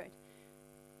Holy Spirit.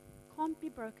 Can't be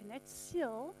broken. That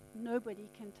seal, nobody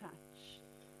can touch.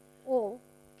 Or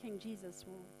King Jesus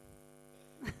will.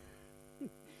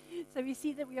 So we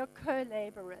see that we are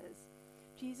co-laborers.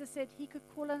 Jesus said he could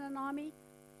call in an army.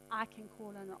 I can call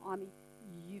in an army.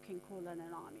 You can call in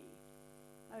an army.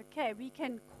 Okay, we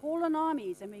can call in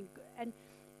armies. And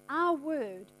our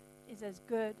word is as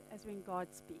good as when God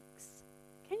speaks.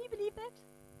 Can you believe that?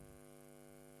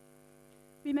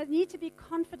 We must need to be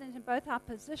confident in both our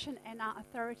position and our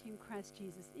authority in Christ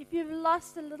Jesus. If you've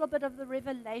lost a little bit of the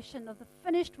revelation of the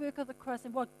finished work of the cross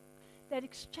and what that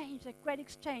exchange, that great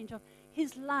exchange of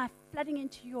his life flooding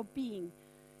into your being,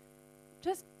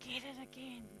 just get it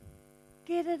again.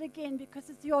 Get it again, because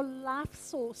it's your life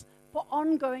source for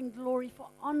ongoing glory, for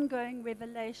ongoing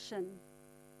revelation.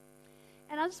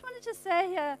 And I just wanted to say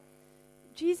here,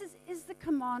 Jesus is the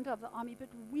commander of the army, but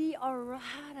we are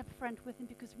right up front with him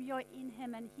because we are in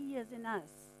him and he is in us.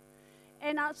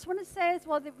 And I just want to say as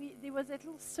well that there was that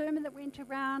little sermon that went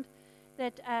around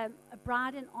that a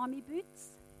bride in army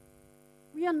boots.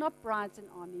 We are not brides in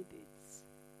army boots.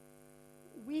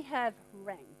 We have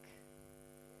rank.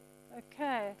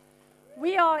 Okay.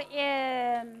 We are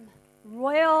in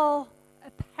royal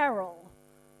apparel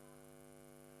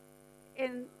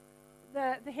in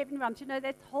the heaven realms. You know,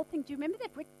 that whole thing. Do you remember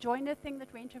that Rick Joyner thing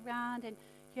that went around and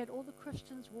he had all the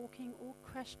Christians walking all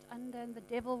crushed under and the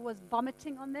devil was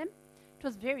vomiting on them? It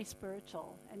was very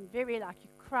spiritual and very like you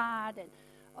cried and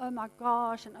oh my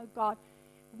gosh and oh God.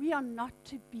 We are not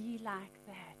to be like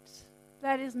that.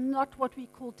 That is not what we're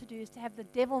called to do, is to have the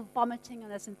devil vomiting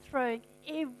on us and throwing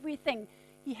everything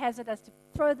he has at us, to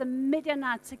throw the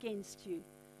Midianites against you.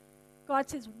 God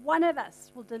says one of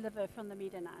us will deliver from the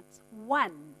Midianites.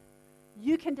 One.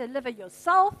 You can deliver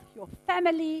yourself, your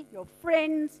family, your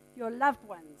friends, your loved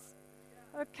ones.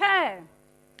 Okay.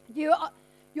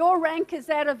 Your rank is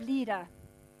that of leader.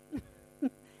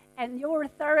 And your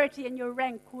authority and your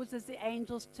rank causes the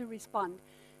angels to respond.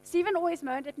 Stephen always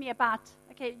moaned at me about,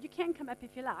 okay, you can come up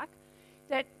if you like,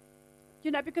 that,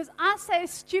 you know, because I say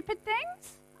stupid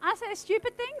things. I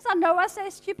know I say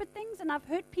stupid things, and I've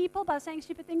hurt people by saying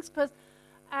stupid things because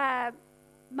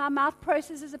my mouth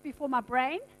processes it before my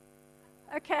brain.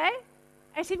 Okay?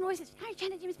 And Stephen always says, no,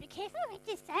 Janet, you must be careful what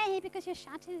you say because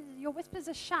your whispers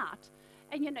are shout.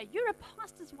 And, you know, you're a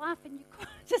pastor's wife and you can't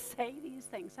just say these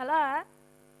things. Hello?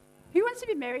 Who wants to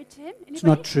be married to him? Anybody? It's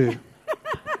not true.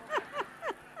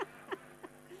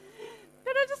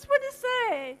 But I just want to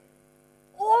say,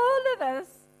 all of us,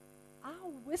 our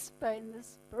whisper in the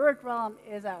spirit realm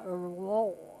is a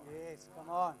roar. Yes, come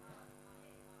on.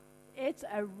 It's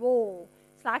a roar.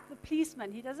 It's like the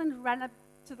policeman. He doesn't run up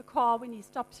to the car when he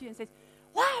stops you and says,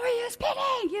 why were you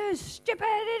speeding, you stupid,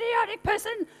 idiotic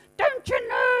person? Don't you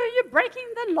know you're breaking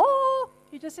the law?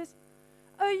 He just says,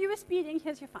 oh, you were speeding,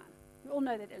 here's your fine. You all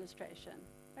know that illustration.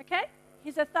 Okay?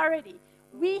 His authority.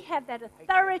 We have that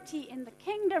authority in the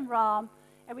kingdom realm,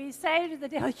 and we say to the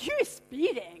devil, you're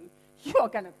speeding. You're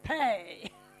going to pay.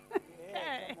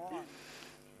 Okay.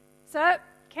 So,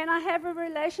 can I have a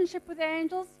relationship with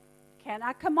angels? Can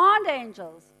I command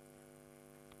angels?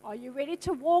 Are you ready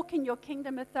to walk in your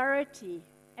kingdom authority?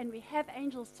 And we have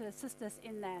angels to assist us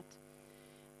in that.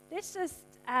 Let's just,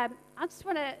 I just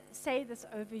want to say this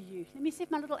over you. Let me see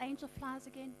if my little angel flies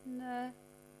again. No,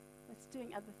 it's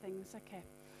doing other things. Okay.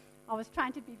 I was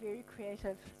trying to be very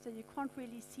creative, so you can't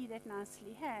really see that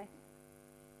nicely. Hey?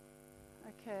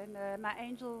 Okay, no, my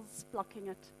angel's blocking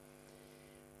it.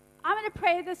 I'm going to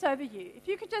pray this over you. If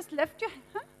you could just lift your...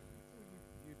 Huh?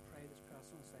 You pray this prayer. I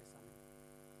just want to say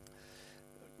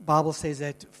something. Bible says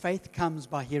that faith comes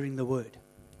by hearing the word.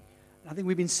 I think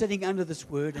we've been sitting under this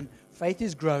word, and faith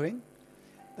is growing.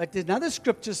 But another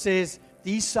scripture says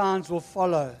these signs will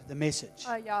follow the message.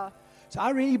 Oh, yeah. So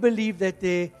I really believe that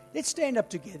let's stand up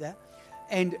together.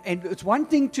 And it's one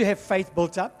thing to have faith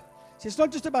built up. So it's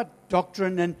not just about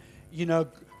doctrine and,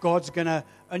 God's going to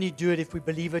only do it if we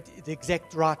believe it the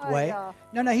exact right way. Yeah.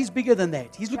 No, He's bigger than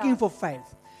that. He's looking for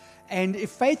faith. And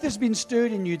if faith has been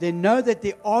stirred in you, then know that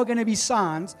there are going to be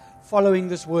signs following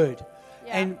this word.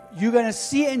 Yeah. And you're going to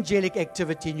see angelic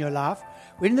activity in your life.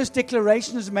 When this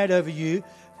declaration is made over you,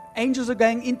 angels are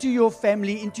going into your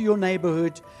family, into your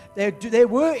neighborhood. They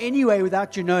were anyway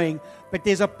without you knowing, but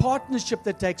there's a partnership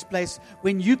that takes place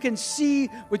when you can see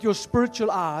with your spiritual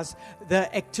eyes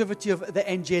the activity of the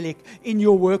angelic in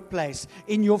your workplace,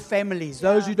 in your families,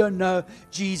 those who don't know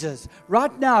Jesus.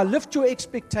 Right now, lift your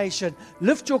expectation,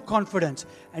 lift your confidence,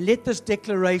 and let this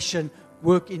declaration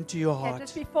work into your heart.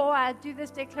 Just before I do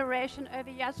this declaration over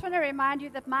you, I just want to remind you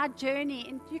that my journey,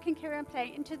 and you can carry on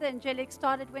playing, into the angelic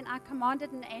started when I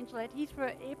commanded an angel at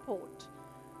Heathrow Airport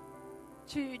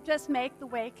to just make the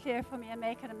way clear for me and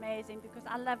make it amazing, because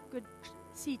I love good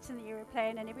seats in the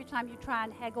airplane, and every time you try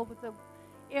and haggle with the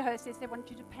air hostess, they want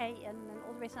you to pay in and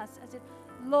all the rest. And I said,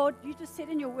 Lord, you just said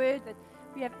in your word that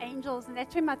we have angels, and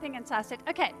that's when my thing, and so I said,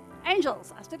 okay,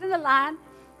 angels. I stood in the line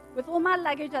with all my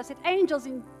luggage. I said, angels,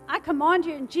 I command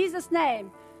you in Jesus'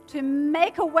 name to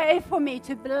make a way for me,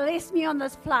 to bless me on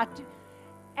this flight.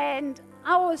 And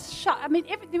I was shocked. I mean,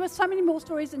 there were so many more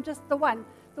stories than just the one.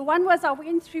 The one was I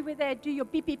went through where they do your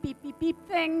beep, beep, beep, beep, beep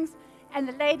things, and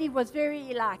the lady was very,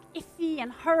 iffy and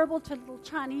horrible to a little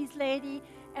Chinese lady,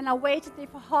 and I waited there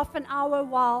for half an hour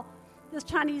while this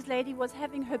Chinese lady was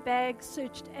having her bag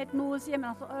searched ad nauseum, and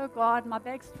I thought, oh, God, my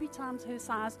bag's 3 times her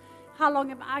size. How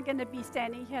long am I going to be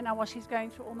standing here now while she's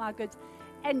going through all my goods?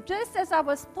 And just as I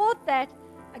was thought that,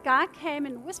 a guy came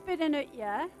and whispered in her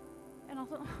ear, and I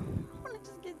thought, I want to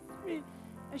just get through.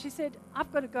 And she said,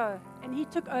 I've got to go. And he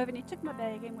took over, and he took my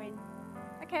bag and went,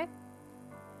 okay.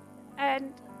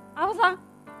 And I was like,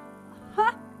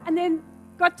 huh? And then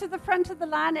got to the front of the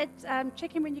line at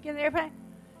check-in when you get in the airplane.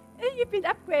 You've been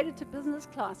upgraded to business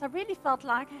class. I really felt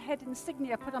like I had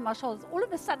insignia put on my shoulders. All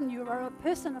of a sudden, you are a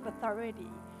person of authority.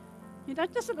 You're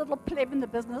not just a little pleb in the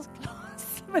business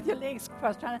class with your legs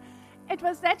crossed.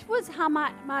 That was how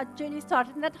my journey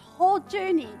started. And that whole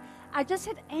journey, I just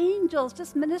had angels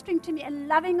just ministering to me and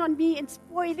loving on me and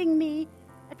spoiling me.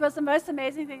 It was the most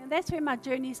amazing thing. And that's where my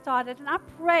journey started. And I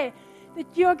pray that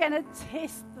you're going to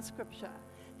test the scripture,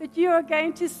 that you are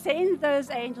going to send those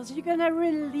angels, you're going to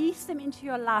release them into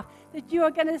your life, that you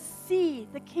are going to see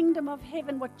the kingdom of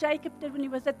heaven, what Jacob did when he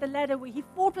was at the ladder where he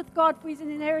fought with God for his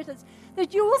inheritance,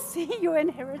 that you will see your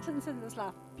inheritance in this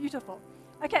life. Beautiful.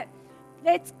 Okay,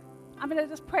 I'm going to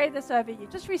just pray this over you.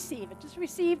 Just receive it. Just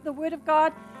receive the word of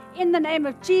God. In the name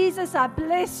of Jesus, I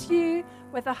bless you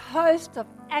with a host of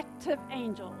active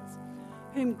angels,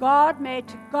 whom God made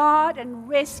to guard and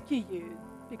rescue you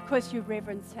because you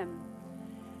reverence him.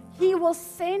 He will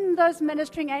send those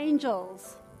ministering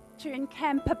angels to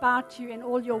encamp about you in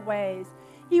all your ways.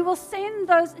 He will send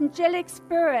those angelic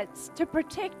spirits to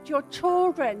protect your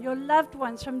children, your loved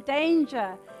ones from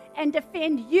danger, and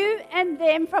defend you and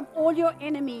them from all your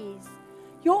enemies.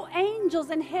 Your angels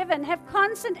in heaven have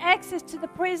constant access to the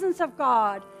presence of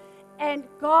God. And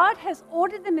God has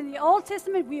ordered them in the Old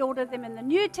Testament. We order them in the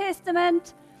New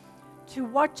Testament to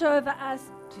watch over us,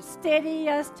 to steady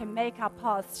us, to make our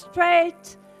path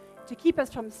straight, to keep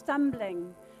us from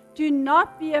stumbling. Do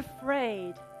not be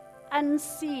afraid.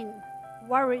 Unseen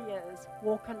warriors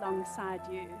walk alongside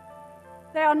you.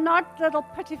 They are not little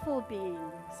pitiful beings.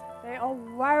 They are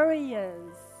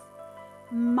warriors,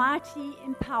 mighty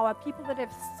in power. People that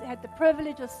have had the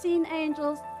privilege of seeing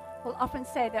angels will often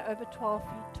say they're over 12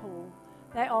 feet tall.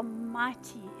 They are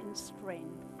mighty in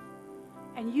strength.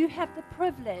 And you have the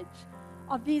privilege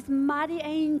of these mighty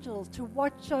angels to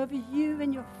watch over you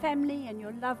and your family and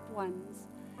your loved ones.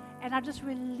 And I just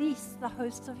release the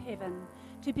hosts of heaven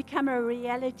to become a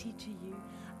reality to you.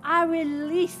 I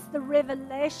release the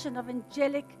revelation of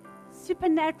angelic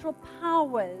supernatural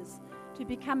powers to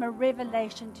become a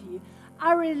revelation to you.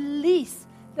 I release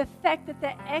the fact that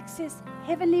they access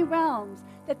heavenly realms,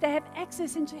 that they have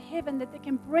access into heaven, that they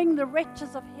can bring the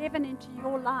riches of heaven into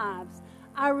your lives.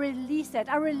 I release that.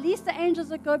 I release the angels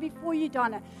that go before you,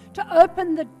 Donna, to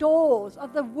open the doors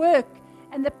of the work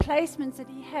and the placements that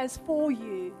He has for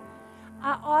you.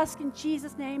 I ask in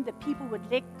Jesus' name that people would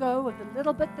let go of the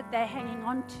little bit that they're hanging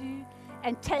on to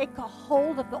and take a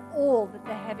hold of the all that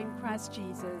they have in Christ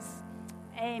Jesus.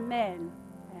 Amen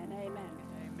and amen.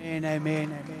 Amen,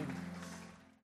 amen, amen.